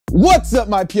What's up,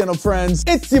 my piano friends?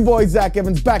 It's your boy Zach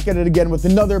Evans back at it again with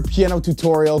another piano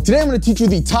tutorial. Today I'm going to teach you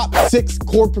the top 6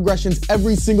 chord progressions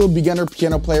every single beginner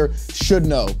piano player should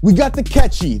know. We got the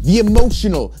catchy, the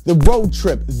emotional, the road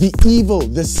trip, the evil,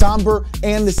 the somber,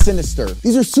 and the sinister.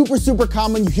 These are super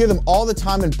common. You hear them all the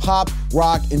time in pop,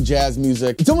 rock, and jazz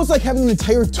music. It's almost like having an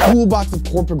entire toolbox of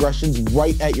chord progressions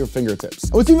right at your fingertips.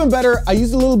 And what's even better, I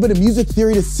used a little bit of music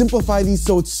theory to simplify these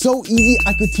so it's so easy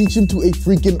I could teach them to a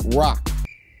freaking rock.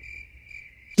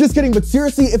 Just kidding, but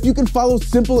seriously, if you can follow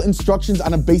simple instructions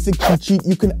on a basic cheat sheet,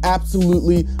 you can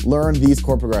absolutely learn these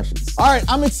chord progressions. All right,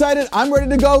 I'm excited. I'm ready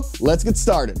to go. Let's get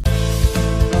started.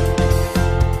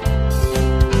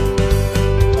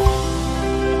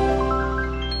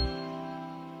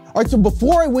 All right, so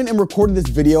before I went and recorded this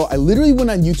video, I literally went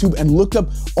on YouTube and looked up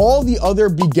all the other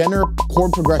beginner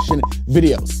chord progression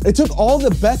videos. I took all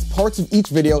the best parts of each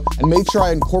video and made sure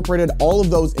I incorporated all of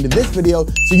those into this video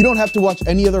so you don't have to watch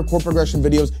any other chord progression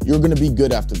videos. You're gonna be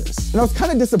good after this. And I was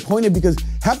kind of disappointed because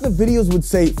half the videos would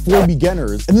say for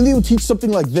beginners, and then they would teach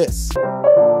something like this.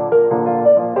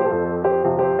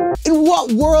 In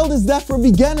what world is that for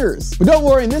beginners? But don't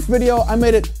worry, in this video, I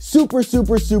made it super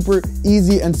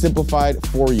easy and simplified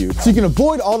for you. So you can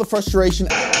avoid all the frustration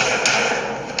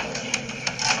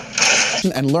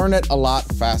and learn it a lot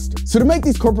faster. So to make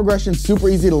these chord progressions super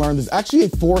easy to learn, there's actually a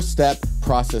 4-step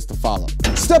process to follow.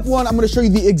 Step 1, I'm gonna show you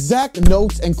the exact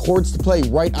notes and chords to play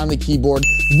right on the keyboard.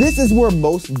 This is where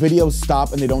most videos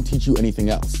stop and they don't teach you anything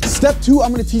else. Step 2,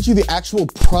 I'm gonna teach you the actual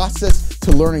process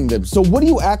to learning them. So what do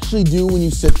you actually do when you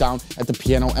sit down at the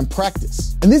piano and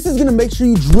practice? And this is gonna make sure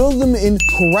you drill them in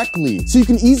correctly so you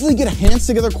can easily get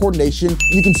hands-together coordination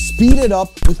and you can speed it up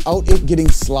without it getting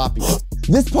sloppy.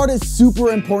 This part is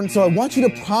super important, so I want you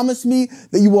to promise me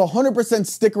that you will 100%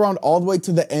 stick around all the way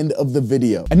to the end of the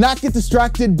video and not get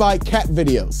distracted by cat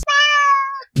videos.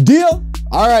 Deal?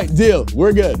 All right, deal.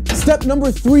 We're good. Step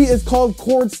number 3 is called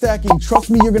chord stacking. Trust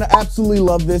me, you're gonna absolutely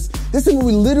love this. This is where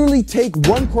we literally take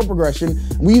one chord progression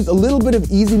and we use a little bit of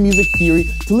easy music theory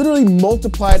to literally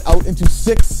multiply it out into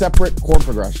 6 separate chord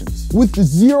progressions with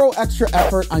 0 extra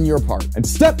effort on your part. And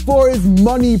step 4 is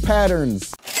money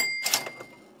patterns.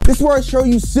 This is where I show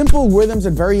you simple rhythms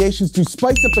and variations to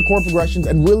spice up the chord progressions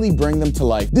and really bring them to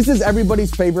life. This is everybody's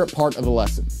favorite part of the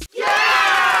lesson.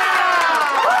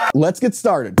 Yeah! Let's get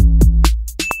started.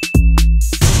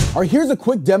 All right, here's a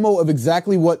quick demo of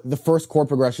exactly what the first chord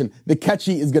progression, the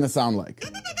catchy, is gonna sound like.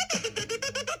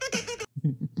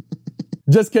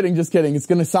 Just kidding. It's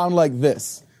gonna sound like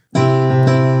this.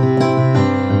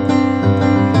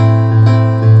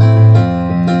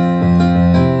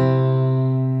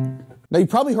 Now, you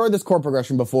probably heard this chord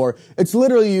progression before. It's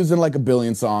literally used in like a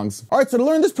billion songs. All right, so to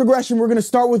learn this progression, we're gonna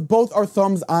start with both our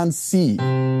thumbs on C.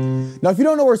 Now, if you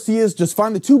don't know where C is, just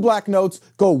find the 2 black notes,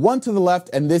 go one to the left,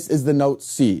 and this is the note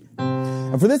C.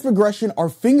 And for this progression, our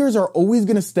fingers are always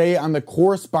gonna stay on the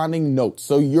corresponding notes.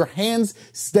 So your hands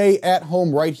stay at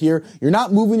home right here. You're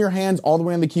not moving your hands all the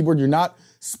way on the keyboard. You're not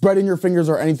spreading your fingers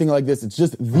or anything like this. It's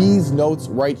just these notes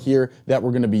right here that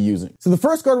we're gonna be using. So the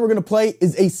first chord we're gonna play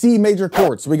is a C major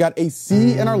chord. So we got a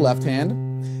C in our left hand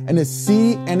and a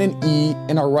C and an E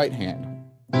in our right hand.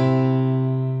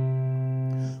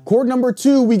 Chord number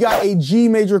 2, we got a G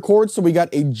major chord. So we got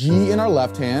a G in our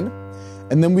left hand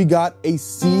and then we got a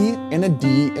C and a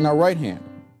D in our right hand.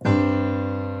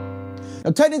 Now,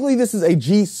 technically, this is a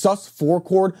G sus4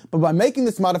 chord, but by making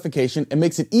this modification, it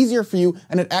makes it easier for you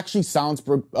and it actually sounds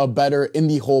better in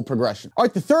the whole progression. All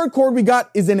right, the third chord we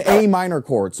got is an A minor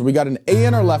chord. So we got an A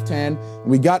in our left hand, and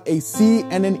we got a C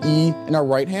and an E in our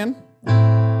right hand.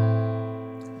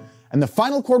 And the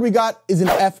final chord we got is an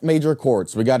F major chord.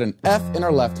 So we got an F in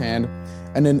our left hand,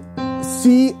 and an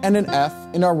C and an F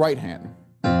in our right hand.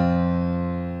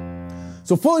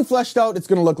 So fully fleshed out, it's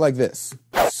gonna look like this.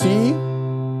 C,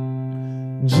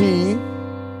 G,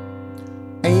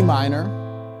 A minor,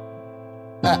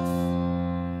 F.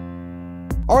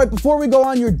 All right, before we go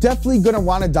on, you're definitely gonna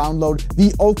wanna download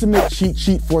the ultimate cheat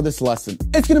sheet for this lesson.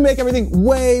 It's gonna make everything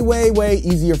way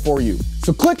easier for you.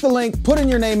 So click the link, put in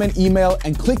your name and email,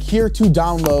 and click here to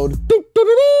download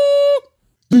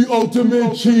the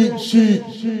ultimate cheat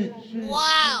sheet.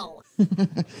 Wow.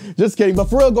 Just kidding, but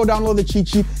for real, go download the cheat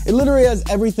sheet. It literally has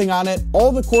everything on it,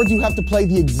 all the chords you have to play,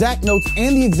 the exact notes,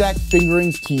 and the exact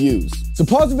fingerings to use. So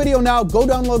pause the video now, go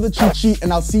download the cheat sheet,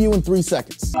 and I'll see you in 3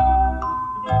 seconds.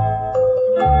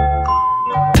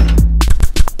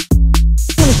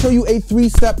 show you a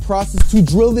 3-step process to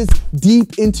drill this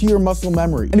deep into your muscle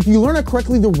memory. And if you learn it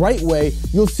correctly the right way,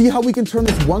 you'll see how we can turn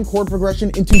this 1 chord progression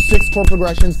into 6 chord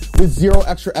progressions with 0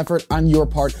 extra effort on your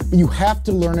part, but you have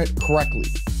to learn it correctly.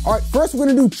 All right, first we're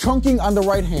gonna do chunking on the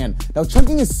right hand. Now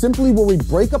chunking is simply where we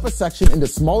break up a section into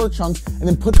smaller chunks and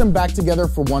then put them back together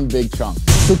for one big chunk.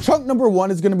 So chunk number 1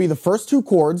 is gonna be the first 2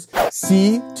 chords,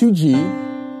 C to G,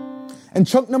 and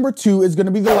chunk number 2 is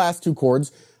gonna be the last 2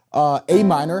 chords, A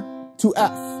minor to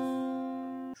F.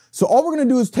 So all we're gonna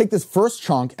do is take this first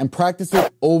chunk and practice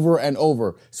it over and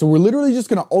over. So we're literally just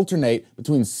gonna alternate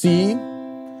between C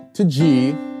to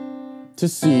G to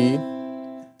C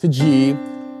to G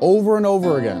over and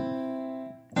over again.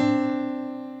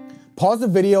 Pause the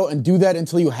video and do that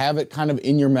until you have it kind of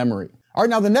in your memory. All right,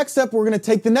 now the next step, we're gonna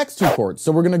take the next 2 chords.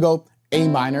 So we're gonna go A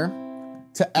minor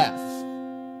to F.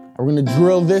 And we're gonna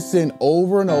drill this in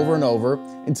over and over and over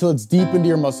until it's deep into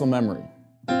your muscle memory.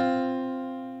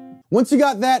 Once you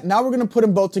got that, now we're gonna put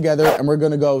them both together and we're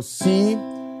gonna go C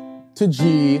to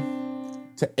G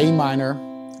to A minor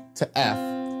to F.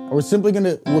 And we're simply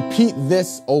gonna repeat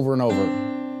this over and over.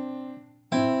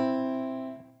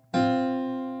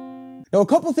 Now, a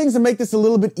couple things to make this a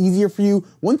little bit easier for you.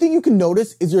 One thing you can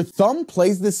notice is your thumb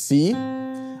plays the C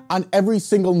on every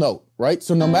single note, right?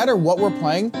 So no matter what we're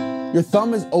playing, your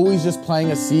thumb is always just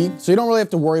playing a C, so you don't really have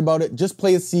to worry about it. Just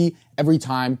play a C every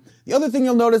time. The other thing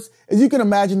you'll notice is you can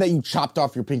imagine that you chopped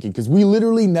off your pinky, because we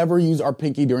literally never use our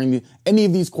pinky during any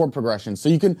of these chord progressions. So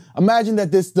you can imagine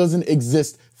that this doesn't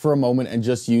exist for a moment and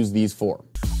just use these 4.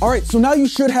 All right, so now you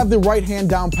should have the right hand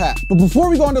down pat. But before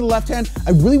we go on to the left hand,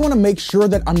 I really wanna make sure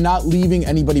that I'm not leaving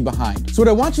anybody behind. So what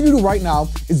I want you to do right now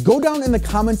is go down in the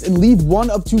comments and leave one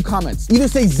of 2 comments. Either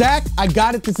say, Zach, I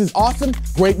got it, this is awesome,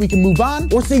 great, we can move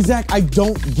on. Or say, Zach, I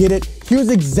don't get it. Here's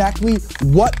exactly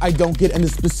what I don't get and the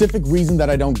specific reason that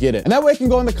I don't get it. And that way I can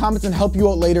go in the comments and help you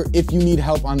out later if you need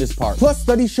help on this part. Plus,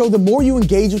 studies show the more you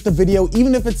engage with the video,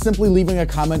 even if it's simply leaving a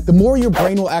comment, the more your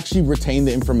brain will actually retain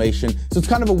the information. So it's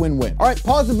kind of a win-win. All right,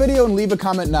 pause the video and leave a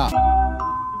comment now.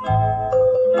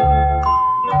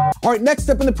 All right, next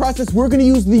step in the process, we're gonna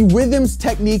use the rhythms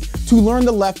technique to learn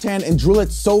the left hand and drill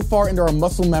it so far into our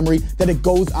muscle memory that it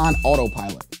goes on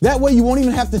autopilot. That way you won't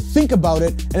even have to think about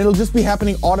it and it'll just be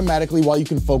happening automatically while you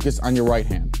can focus on your right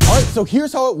hand. All right, so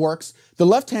here's how it works. The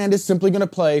left hand is simply gonna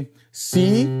play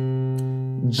C,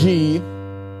 G,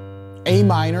 A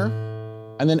minor,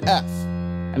 and then F.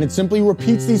 And it simply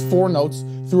repeats these 4 notes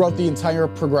throughout the entire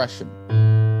progression.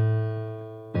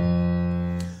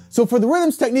 So for the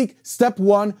rhythms technique, step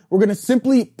 1, we're gonna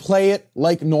simply play it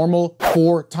like normal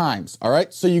 4 times, all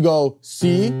right? So you go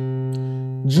C,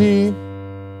 G,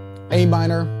 A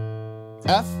minor,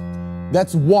 F.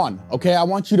 That's 1, okay? I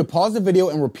want you to pause the video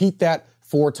and repeat that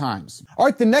 4 times. All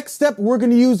right, the next step, we're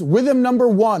gonna use rhythm number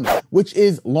 1, which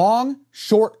is long,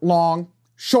 short,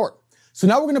 short. So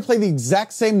now we're gonna play the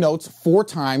exact same notes 4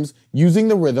 times using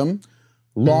the rhythm,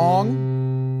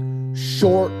 long,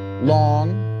 short,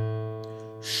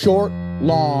 short,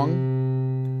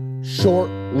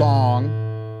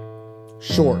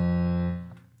 short.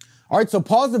 All right, so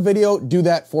pause the video, do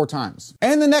that 4 times.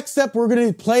 And the next step, we're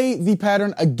gonna play the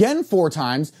pattern again 4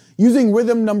 times using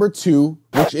rhythm number 2,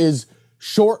 which is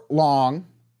short, long.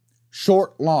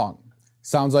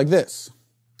 Sounds like this.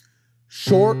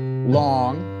 Short,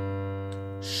 long,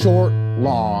 short,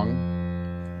 long.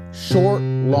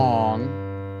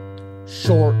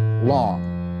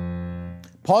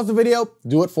 Pause the video,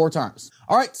 do it 4 times.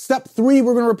 All right, step 3,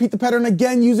 we're gonna repeat the pattern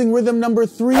again using rhythm number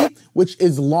 3, which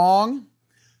is long,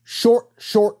 short.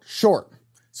 So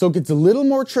it gets a little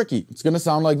more tricky. It's gonna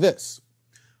sound like this.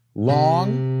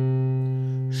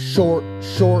 Long, short,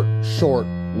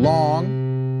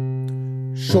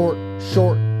 long, short.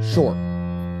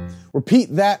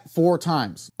 Repeat that 4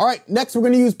 times. All right, next we're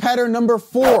gonna use pattern number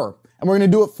 4, and we're gonna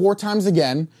do it 4 times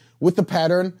again with the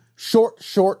pattern short,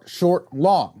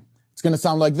 long. It's gonna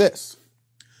sound like this.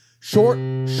 Short,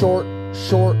 long.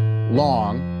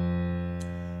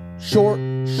 Short,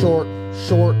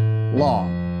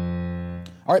 long.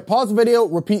 All right, pause the video,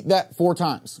 repeat that 4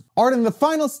 times. All right, in the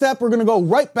final step, we're gonna go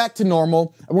right back to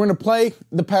normal, and we're gonna play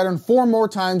the pattern 4 more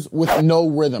times with no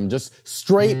rhythm, just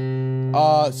straight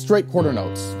quarter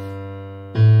notes.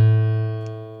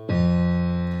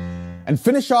 And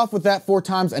finish off with that 4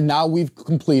 times, and now we've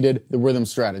completed the rhythm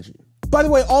strategy. By the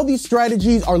way, all these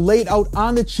strategies are laid out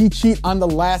on the cheat sheet on the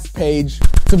last page.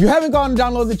 So if you haven't gone and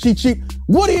downloaded the cheat sheet,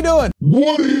 what are you doing?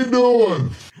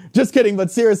 Just kidding, but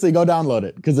seriously, go download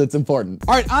it because it's important.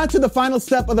 All right, on to the final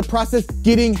step of the process,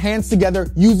 getting hands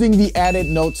together using the added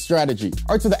note strategy.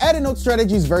 All right, so the added note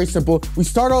strategy is very simple. We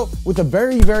start out with a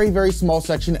very small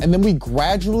section, and then we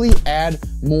gradually add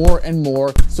more and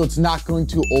more so it's not going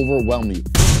to overwhelm you.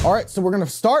 All right, so we're gonna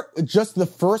start with just the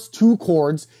first two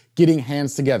chords getting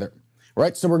hands together. All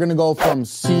right, so we're gonna go from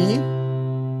C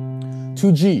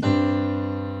to G.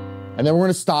 And then we're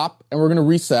gonna stop and we're gonna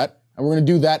reset and we're gonna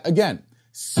do that again.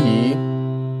 C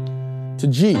to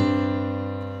G.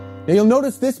 Now you'll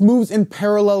notice this moves in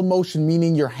parallel motion,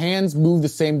 meaning your hands move the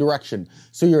same direction.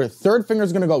 So your third finger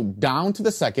is gonna go down to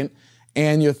the second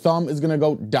and your thumb is gonna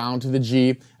go down to the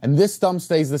G, and this thumb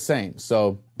stays the same.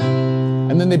 So,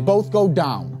 and then they both go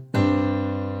down.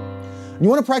 You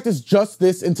wanna practice just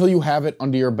this until you have it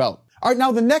under your belt. All right,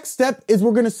 now the next step is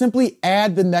we're gonna simply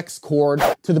add the next chord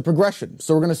to the progression.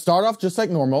 So we're gonna start off just like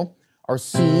normal, our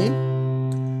C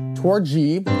to our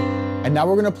G, and now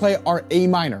we're gonna play our A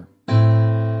minor.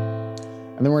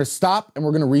 And then we're gonna stop and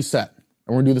we're gonna reset.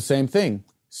 And we're gonna do the same thing.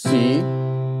 C,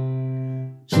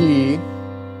 G,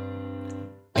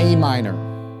 A minor.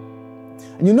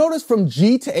 And you notice from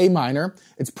G to A minor,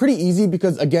 it's pretty easy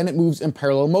because again, it moves in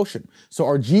parallel motion. So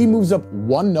our G moves up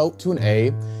one note to an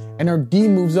A, and our D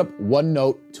moves up one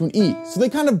note to an E. So they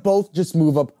kind of both just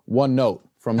move up one note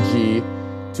from G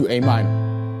to A minor.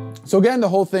 So again, the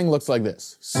whole thing looks like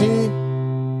this. C,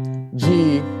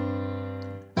 G,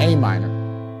 A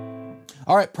minor.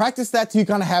 All right, practice that till you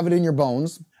kind of have it in your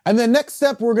bones. And then next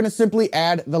step, we're gonna simply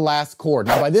add the last chord.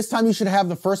 Now by this time, you should have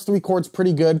the first three chords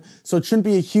pretty good, so it shouldn't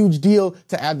be a huge deal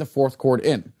to add the fourth chord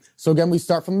in. So again, we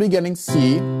start from the beginning,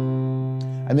 C,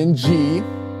 and then G,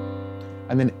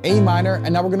 and then A minor,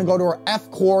 and now we're gonna go to our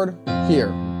F chord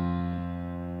here.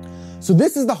 So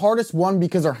this is the hardest one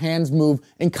because our hands move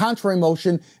in contrary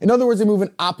motion. In other words, they move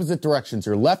in opposite directions.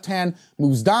 Your left hand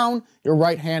moves down, your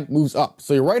right hand moves up.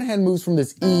 So your right hand moves from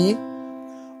this E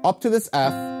up to this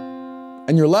F,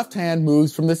 and your left hand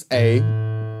moves from this A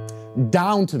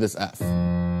down to this F.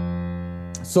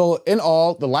 So in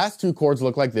all, the last two chords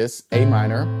look like this, A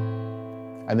minor,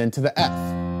 and then to the F.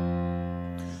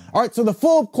 All right, so the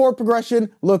full chord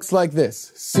progression looks like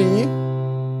this. C,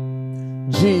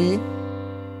 G,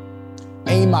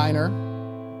 A minor,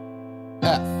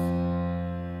 F.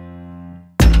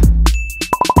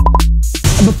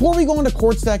 And before we go into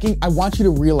chord stacking, I want you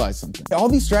to realize something. All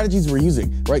these strategies we're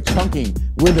using, right? Chunking,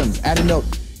 rhythms, adding note.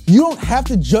 You don't have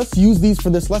to just use these for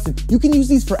this lesson. You can use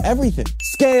these for everything.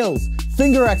 Scales,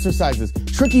 finger exercises,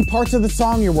 tricky parts of the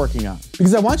song you're working on.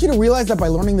 Because I want you to realize that by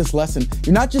learning this lesson,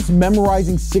 you're not just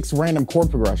memorizing 6 random chord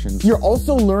progressions, you're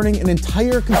also learning an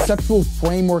entire conceptual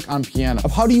framework on piano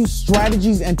of how to use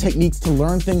strategies and techniques to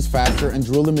learn things faster and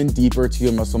drill them in deeper to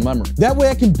your muscle memory. That way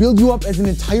I can build you up as an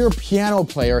entire piano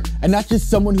player and not just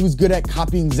someone who's good at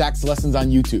copying Zach's lessons on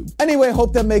YouTube. Anyway, I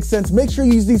hope that makes sense. Make sure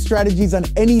you use these strategies on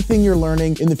anything you're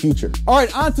learning in the future. All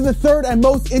right, on to the third and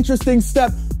most interesting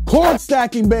step, chord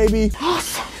stacking, baby.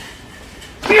 Awesome.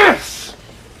 Yes!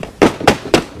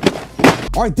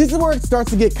 All right, this is where it starts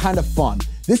to get kind of fun.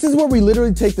 This is where we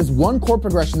literally take this one chord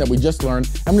progression that we just learned.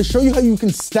 I'm gonna show you how you can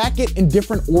stack it in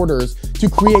different orders to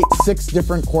create 6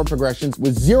 different chord progressions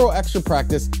with 0 extra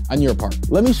practice on your part.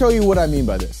 Let me show you what I mean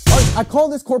by this. All right, I call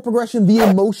this chord progression the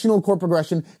emotional chord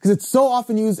progression because it's so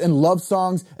often used in love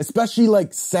songs, especially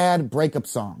like sad breakup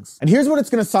songs. And here's what it's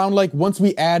gonna sound like once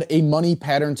we add a money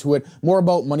pattern to it. More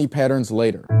about money patterns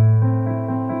later.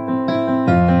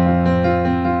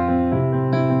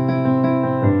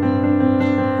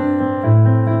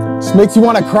 Makes you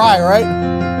want to cry, right?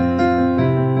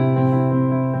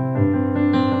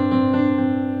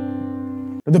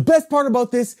 But the best part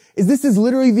about this is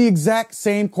literally the exact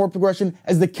same chord progression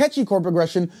as the Catchy chord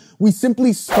progression. We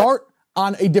simply start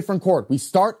on a different chord. We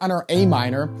start on our A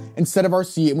minor instead of our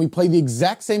C, and we play the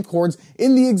exact same chords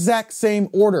in the exact same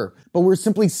order, but we're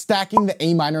simply stacking the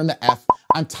A minor and the F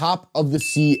on top of the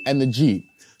C and the G.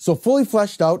 So fully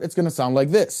fleshed out, it's going to sound like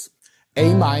this.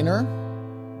 A minor,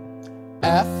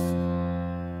 F,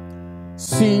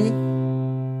 C,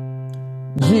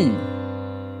 G.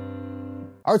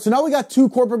 All right, so now we got 2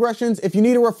 chord progressions. If you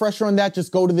need a refresher on that,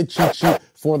 just go to the cheat sheet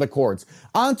for the chords.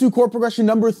 On to chord progression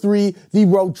number 3, the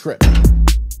road trip.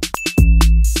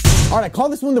 All right, I call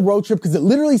this one the road trip because it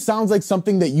literally sounds like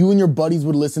something that you and your buddies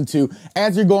would listen to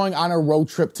as you're going on a road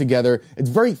trip together. It's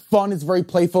very fun, it's very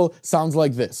playful, sounds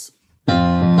like this.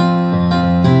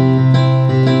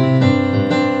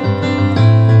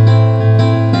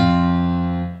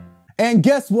 And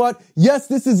guess what? Yes,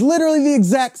 this is literally the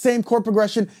exact same chord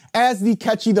progression as the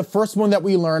Catchy, the first one that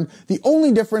we learned. The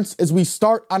only difference is we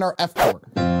start on our F chord.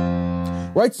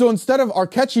 right? So instead of our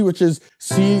Catchy, which is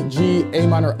C, G, A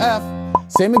minor, F,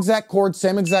 same exact chord,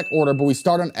 same exact order, but we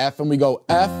start on F and we go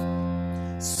F,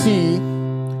 C,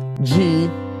 G,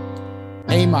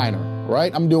 A minor,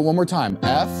 right? I'm gonna do it one more time.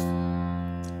 F,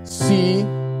 C,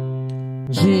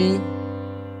 G,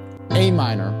 A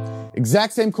minor.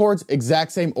 Exact same chords,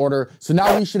 exact same order. So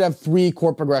now we should have 3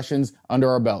 chord progressions under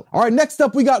our belt. All right, next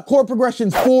up we got chord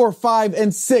progressions 4, 5,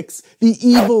 and 6. The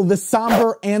evil, the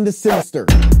somber, and the sinister.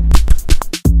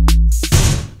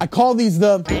 I call these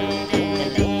the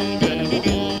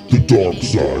dark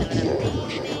side.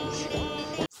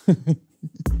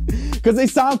 because they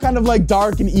sound kind of like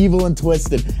dark and evil and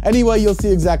twisted. Anyway, you'll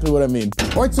see exactly what I mean.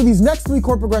 All right, so these next 3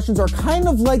 chord progressions are kind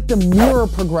of like the mirror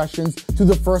progressions to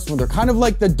the first one. They're kind of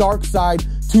like the dark side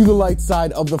to the light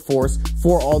side of the force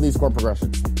for all these chord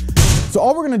progressions. So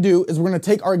all we're gonna do is we're gonna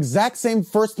take our exact same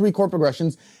first 3 chord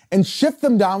progressions and shift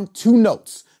them down 2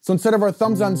 notes. So instead of our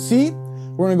thumbs on C,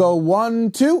 we're gonna go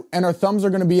 1, 2, and our thumbs are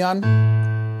gonna be on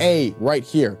A right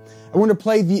here. And we're gonna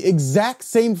play the exact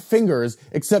same fingers,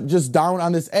 except just down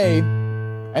on this A,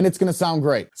 and it's gonna sound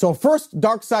great. So first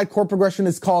dark side chord progression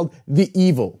is called the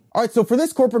evil. All right, so for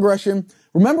this chord progression,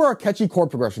 remember our Catchy chord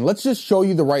progression. Let's just show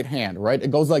you the right hand, right?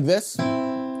 It goes like this.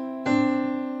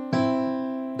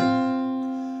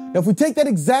 Now if we take that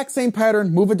exact same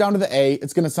pattern, move it down to the A,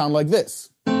 it's gonna sound like this.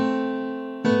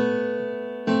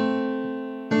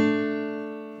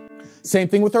 Same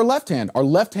thing with our left hand. Our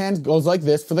left hand goes like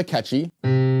this for the Catchy.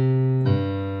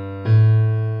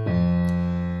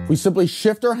 We simply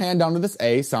shift our hand down to this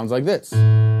A, sounds like this. So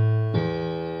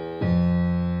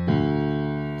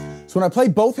when I play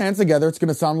both hands together, it's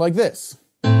gonna sound like this.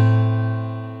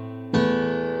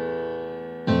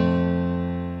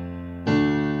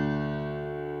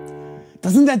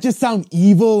 Doesn't that just sound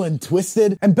evil and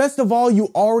twisted? And best of all, you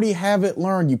already have it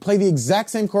learned. You play the exact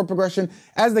same chord progression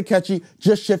as the Catchy,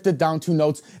 just shift it down 2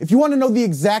 notes. If you want to know the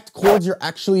exact chords you're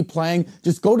actually playing,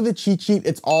 just go to the cheat sheet.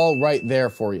 It's all right there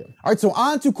for you. All right, so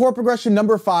on to chord progression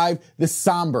number 5, the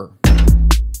somber.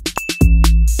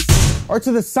 All right,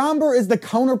 so the somber is the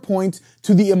counterpoint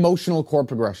to the emotional chord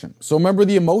progression. So remember,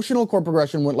 the emotional chord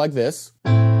progression went like this.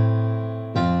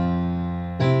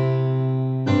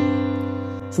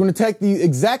 So we're gonna take the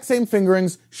exact same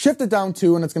fingerings, shift it down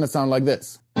 2, and it's gonna sound like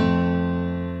this.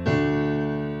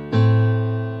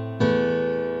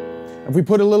 If we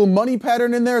put a little money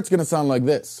pattern in there, it's gonna sound like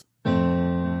this.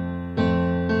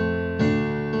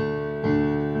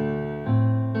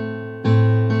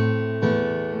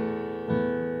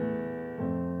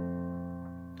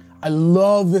 I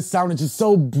love this sound. It's just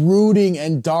so brooding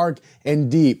and dark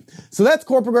and deep. So that's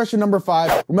chord progression number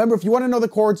 5. Remember, if you want to know the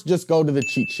chords, just go to the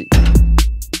cheat sheet.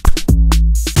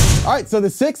 All right, so the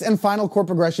 6th and final chord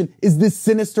progression is this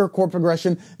sinister chord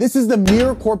progression. This is the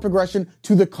mirror chord progression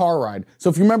to the car ride. So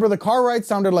if you remember, the car ride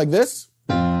sounded like this.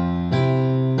 We're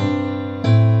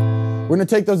gonna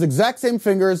take those exact same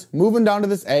fingers, moving down to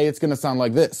this A, it's gonna sound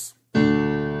like this.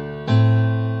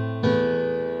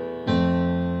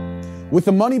 With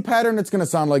the money pattern, it's gonna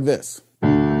sound like this.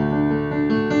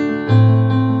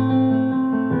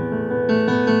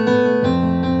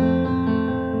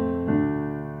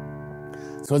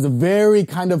 So it's a very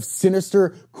kind of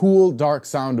sinister, cool, dark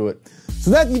sound to it.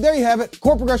 So there you have it,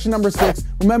 chord progression number 6.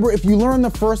 Remember, if you learn the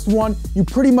first one, you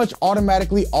pretty much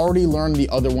automatically already learned the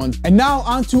other ones. And now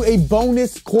onto a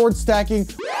bonus chord stacking.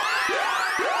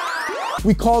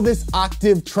 We call this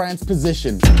octave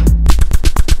transposition.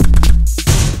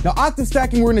 Now, octave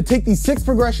stacking, we're gonna take these 6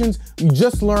 progressions we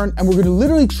just learned and we're gonna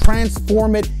literally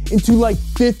transform it into like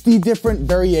 50 different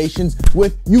variations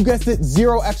with, you guessed it,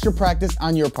 0 extra practice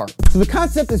on your part. So the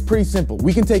concept is pretty simple.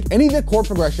 We can take any of the chord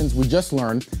progressions we just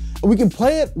learned and we can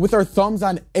play it with our thumbs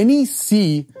on any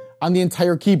C on the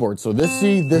entire keyboard. So this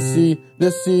C, this C,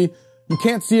 this C. You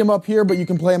can't see them up here, but you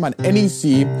can play them on any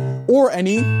C or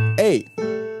any A.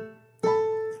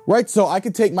 Right, so I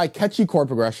could take my Catchy chord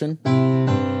progression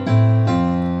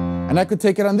and I could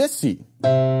take it on this C,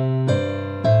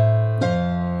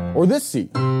 or this C,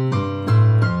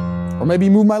 or maybe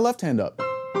move my left hand up.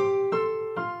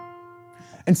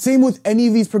 And same with any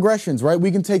of these progressions, right? We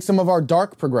can take some of our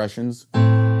dark progressions,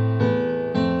 and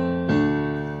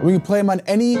we can play them on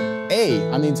any A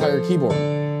on the entire keyboard.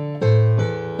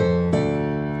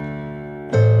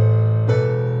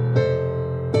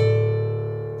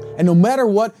 And no matter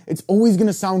what, it's always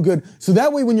gonna sound good. So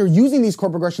that way, when you're using these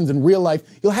chord progressions in real life,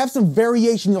 you'll have some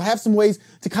variation, you'll have some ways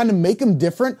to kind of make them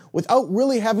different without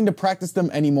really having to practice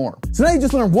them anymore. So now you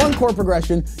just learned 1 chord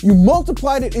progression, you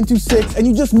multiplied it into 6, and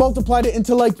you just multiplied it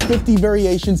into like 50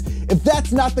 variations. If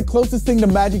that's not the closest thing to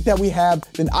magic that we have,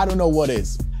 then I don't know what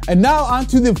is. And now on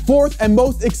to the fourth and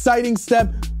most exciting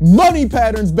step, money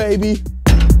patterns, baby.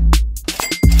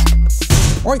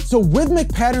 All right, so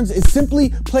rhythmic patterns is simply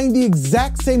playing the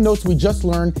exact same notes we just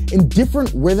learned in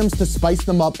different rhythms to spice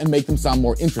them up and make them sound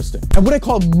more interesting. And what I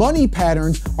call money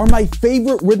patterns are my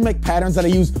favorite rhythmic patterns that I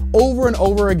use over and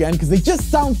over again because they just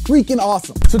sound freaking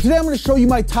awesome. So today I'm gonna show you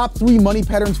my top 3 money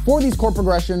patterns for these chord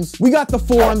progressions. We got the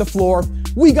 4 on the floor,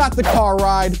 we got the car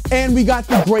ride, and we got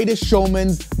the Greatest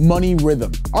Showman's money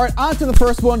rhythm. All right, on to the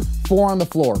first one, 4 on the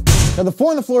floor. Now the 4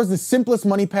 on the floor is the simplest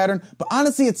money pattern, but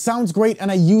honestly it sounds great and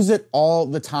I use it all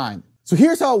the time. So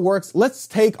here's how it works. Let's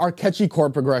take our catchy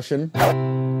chord progression,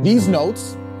 these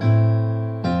notes.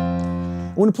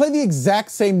 We're gonna play the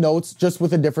exact same notes just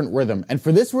with a different rhythm. And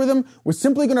for this rhythm, we're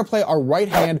simply gonna play our right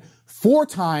hand 4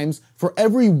 times for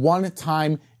every 1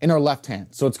 time in our left hand.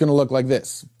 So it's gonna look like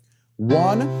this.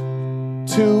 1,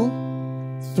 2,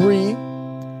 3,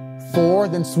 4,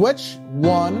 then switch.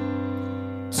 1,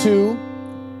 2,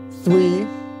 3,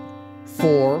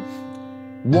 4,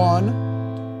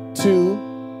 1, 2,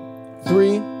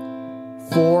 3,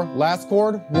 4. Last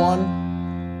chord.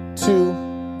 1, 2,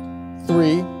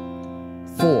 3,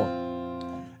 4.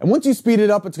 And once you speed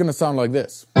it up, it's gonna sound like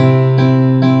this.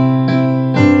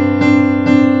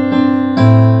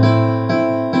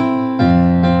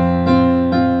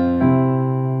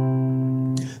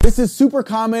 This is super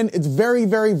common. It's very,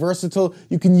 very versatile.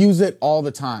 You can use it all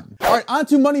the time. All right, on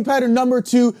to money pattern number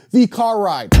 2, the car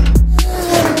ride. All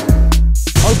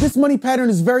right, this money pattern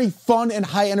is very fun and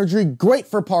high energy, great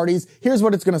for parties. Here's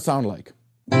what it's gonna sound like.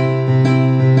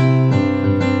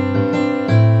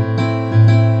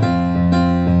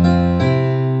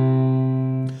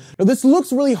 Now this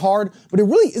looks really hard, but it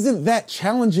really isn't that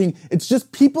challenging. It's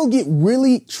just people get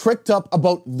really tricked up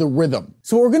about the rhythm.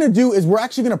 So what we're gonna do is we're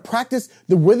actually gonna practice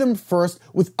the rhythm first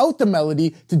without the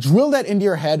melody to drill that into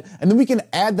your head, and then we can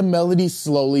add the melody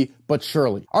slowly but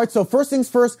surely. All right, so first things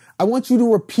first, I want you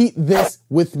to repeat this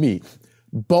with me.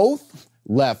 Both,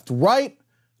 left, right,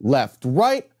 both,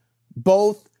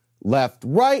 left,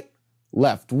 right,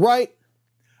 left, right.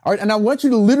 All right, and I want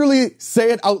you to literally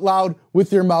say it out loud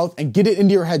with your mouth and get it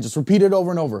into your head. Just repeat it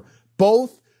over and over.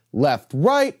 Both, left,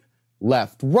 right,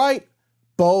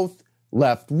 both,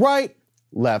 left, right,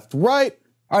 left, right.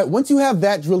 All right, once you have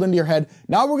that drilled into your head,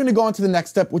 now we're gonna go on to the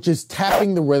next step, which is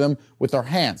tapping the rhythm with our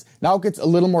hands. Now it gets a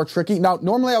little more tricky. Now,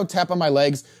 normally I would tap on my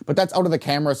legs, but that's out of the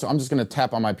camera, so I'm just gonna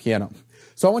tap on my piano.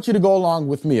 So I want you to go along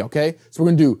with me, okay? So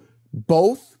we're gonna do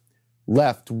both,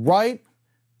 left, right,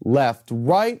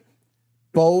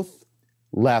 both,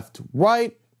 left,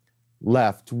 right, both,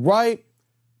 left, right,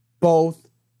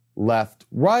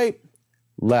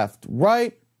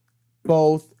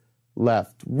 both,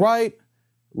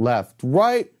 left,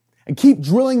 right, and keep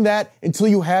drilling that until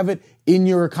you have it in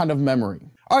your kind of memory.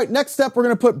 All right, next step, we're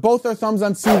gonna put both our thumbs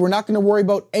on C. We're not gonna worry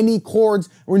about any chords.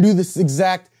 We're gonna do this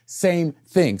exact same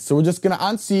thing. So we're just gonna,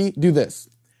 on C, do this.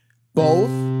 Both,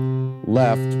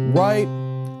 left, right,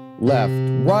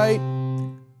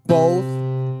 both,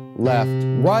 left,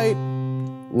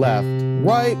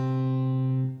 right.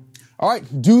 All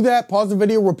right, do that, pause the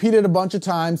video, repeat it a bunch of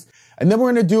times, and then we're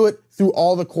gonna do it through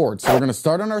all the chords. So we're gonna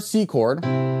start on our C chord,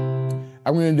 and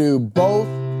we're gonna do both,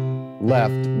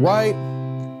 left, right,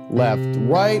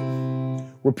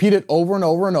 repeat it over and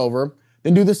over and over,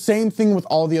 then do the same thing with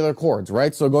all the other chords,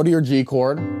 right? So go to your G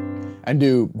chord, and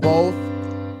do both,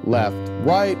 left,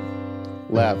 right,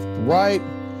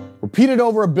 repeat it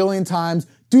over a billion times,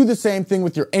 do the same thing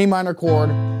with your A minor chord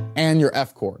and your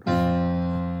F chord.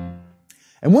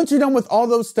 And once you're done with all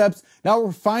those steps, now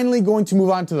we're finally going to move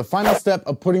on to the final step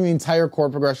of putting the entire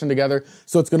chord progression together.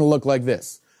 So it's gonna look like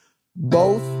this.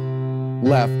 Both,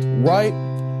 left, right,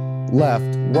 both,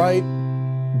 left, right,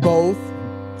 both,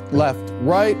 left,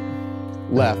 right,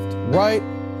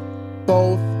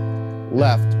 both,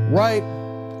 left,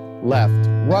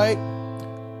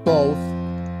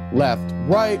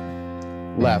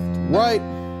 right.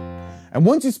 And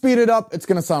once you speed it up, it's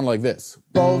gonna sound like this.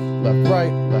 Both, left,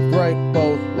 right,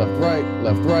 both, left, right,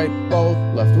 both,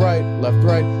 left, right,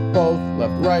 both,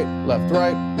 left,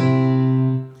 right.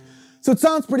 So it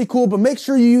sounds pretty cool, but make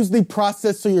sure you use the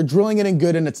process so you're drilling it in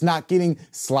good and it's not getting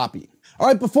sloppy. All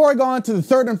right, before I go on to the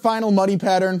third and final money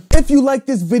pattern, if you like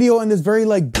this video and this very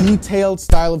detailed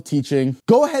style of teaching,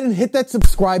 go ahead and hit that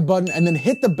subscribe button and then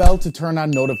hit the bell to turn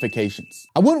on notifications.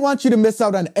 I wouldn't want you to miss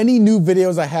out on any new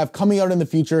videos I have coming out in the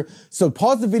future, so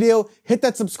pause the video, hit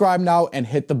that subscribe now, and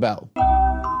hit the bell.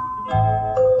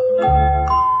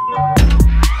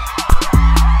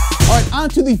 On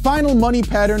to the final money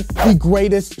pattern, the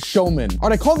Greatest Showman. All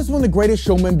right, I call this one the Greatest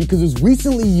Showman because it was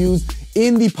recently used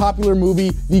in the popular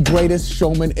movie, The Greatest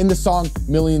Showman, in the song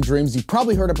Million Dreams. You've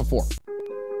probably heard it before.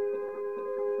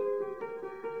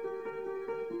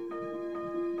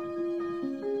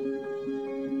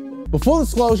 But full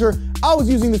disclosure, I was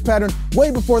using this pattern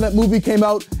way before that movie came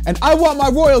out, and I want my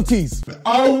royalties.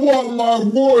 I want my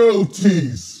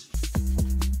royalties.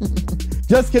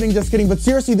 Just kidding, but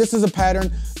seriously, this is a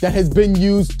pattern that has been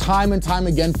used time and time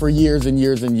again for years and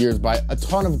years and years by a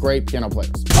ton of great piano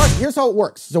players. All right, here's how it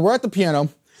works. So we're at the piano,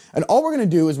 and all we're gonna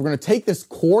do is we're gonna take this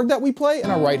chord that we play in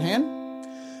our right hand,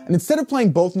 and instead of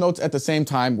playing both notes at the same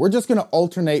time, we're just gonna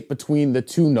alternate between the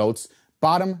two notes,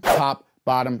 bottom, top,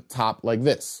 like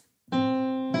this.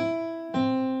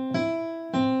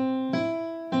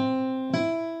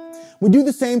 We do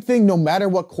the same thing no matter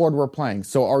what chord we're playing.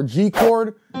 So our G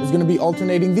chord is gonna be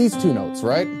alternating these two notes,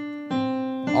 right?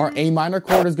 Our A minor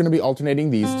chord is gonna be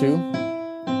alternating these two.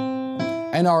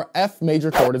 And our F major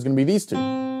chord is gonna be these two.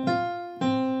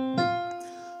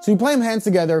 So you play them hands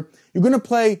together. You're gonna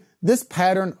play this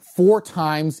pattern 4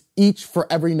 times each for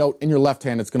every note in your left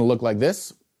hand. It's gonna look like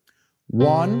this.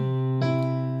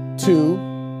 1, 2,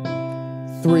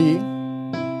 3,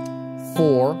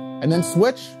 4, and then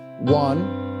switch.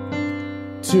 1,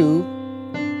 2,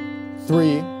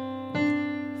 3,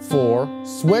 4,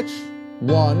 switch.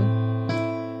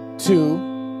 1, 2,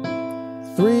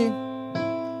 3,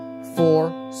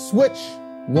 4, switch.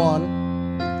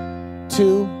 1,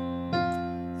 2,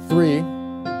 3,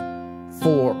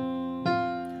 4.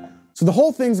 So the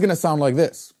whole thing's gonna sound like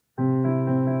this.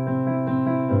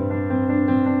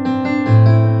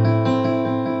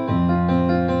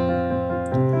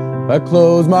 I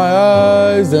close my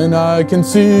eyes and I can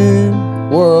see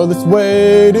world is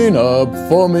waiting up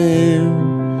for me,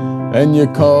 and you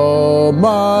call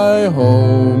my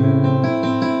home.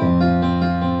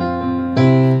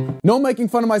 No making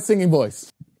fun of my singing voice.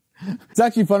 It's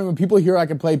actually funny when people hear I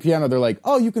can play piano, they're like,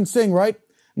 oh, you can sing, right?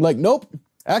 I'm like, nope.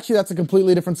 Actually, that's a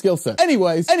completely different skill set.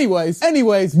 Anyways,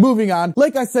 moving on.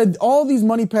 Like I said, all these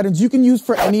money patterns you can use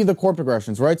for any of the chord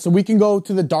progressions, right? So we can go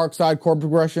to the dark side chord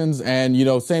progressions and, you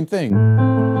know, same thing.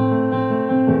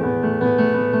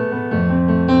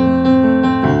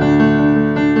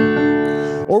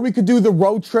 Or we could do the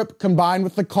road trip combined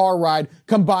with the car ride,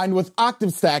 combined with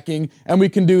octave stacking, and we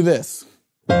can do this.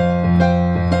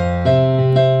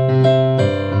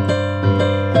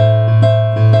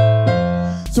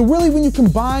 So really, when you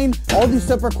combine all these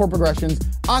separate chord progressions,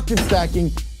 octave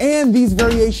stacking, and these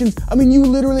variations, I mean, you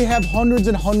literally have hundreds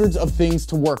and hundreds of things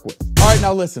to work with. All right,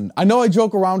 now listen, I know I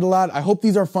joke around a lot. I hope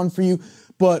these are fun for you,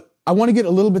 but I want to get a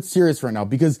little bit serious right now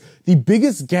because the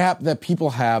biggest gap that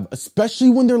people have, especially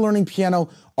when they're learning piano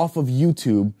off of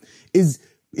YouTube, is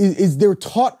they're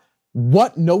taught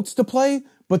what notes to play,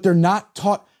 but they're not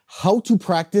taught how to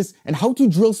practice and how to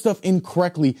drill stuff in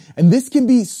correctly. And this can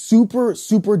be super,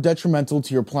 super detrimental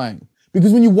to your playing.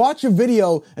 Because when you watch a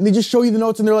video and they just show you the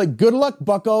notes and they're like, good luck,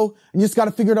 bucko, and you just got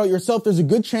to figure it out yourself, there's a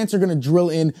good chance you're going to drill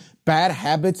in bad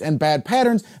habits and bad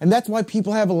patterns. And that's why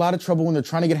people have a lot of trouble when they're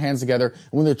trying to get hands together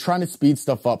and when they're trying to speed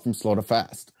stuff up from slow to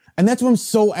fast. And that's why I'm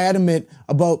so adamant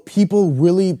about people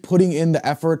really putting in the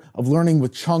effort of learning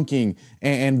with chunking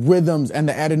and rhythms and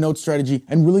the added note strategy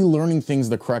and really learning things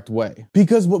the correct way.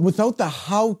 Because without the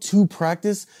how-to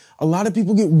practice, a lot of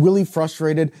people get really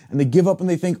frustrated and they give up and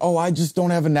they think, oh, I just don't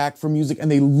have a knack for music, and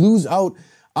they lose out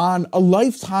on a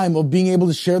lifetime of being able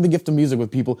to share the gift of music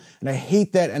with people. And I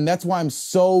hate that. And that's why I'm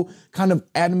so kind of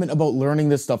adamant about learning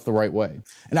this stuff the right way.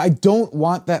 And I don't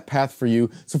want that path for you.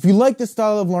 So if you like this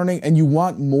style of learning and you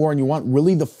want more and you want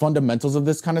really the fundamentals of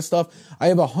this kind of stuff, I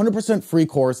have a 100% free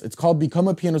course. It's called Become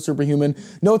a Piano Superhuman.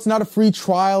 No, it's not a free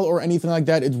trial or anything like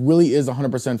that. It really is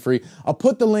 100% free. I'll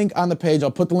put the link on the page.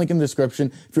 I'll put the link in the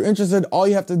description. If you're interested, all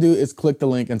you have to do is click the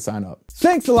link and sign up.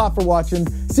 Thanks a lot for watching.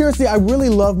 Seriously, I really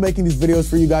love making these videos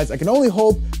for you guys. I can only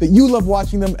hope that you love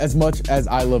watching them as much as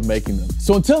I love making them.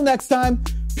 So until next time,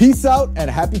 peace out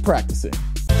and happy practicing.